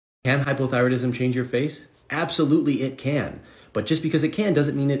Can hypothyroidism change your face? Absolutely, it can. But just because it can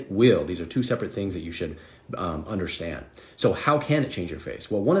doesn't mean it will. These are two separate things that you should understand. So how can it change your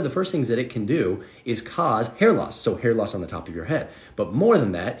face? Well, one of the first things that it can do is cause hair loss. So hair loss on the top of your head. But more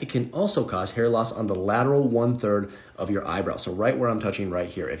than that, it can also cause hair loss on the lateral 1/3 of your eyebrow. So right where I'm touching right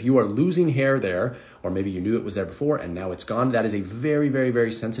here. If you are losing hair there, or maybe you knew it was there before and now it's gone, that is a very, very,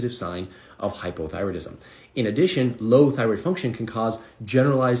 very sensitive sign of hypothyroidism. In addition, low thyroid function can cause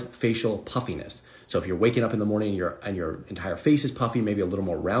generalized facial puffiness. So if you're waking up in the morning and your entire face is puffy, maybe a little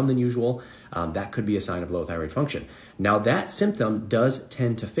more round than usual, that could be a sign of low thyroid function. Now that symptom does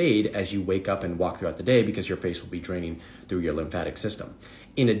tend to fade as you wake up and walk throughout the day because your face will be draining through your lymphatic system.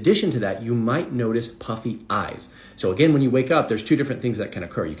 In addition to that, you might notice puffy eyes. So again, when you wake up, there's two different things that can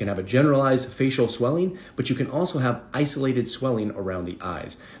occur. You can have a generalized facial swelling, but you can also have isolated swelling around the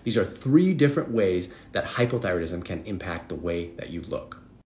eyes. These are three different ways that hypothyroidism can impact the way that you look.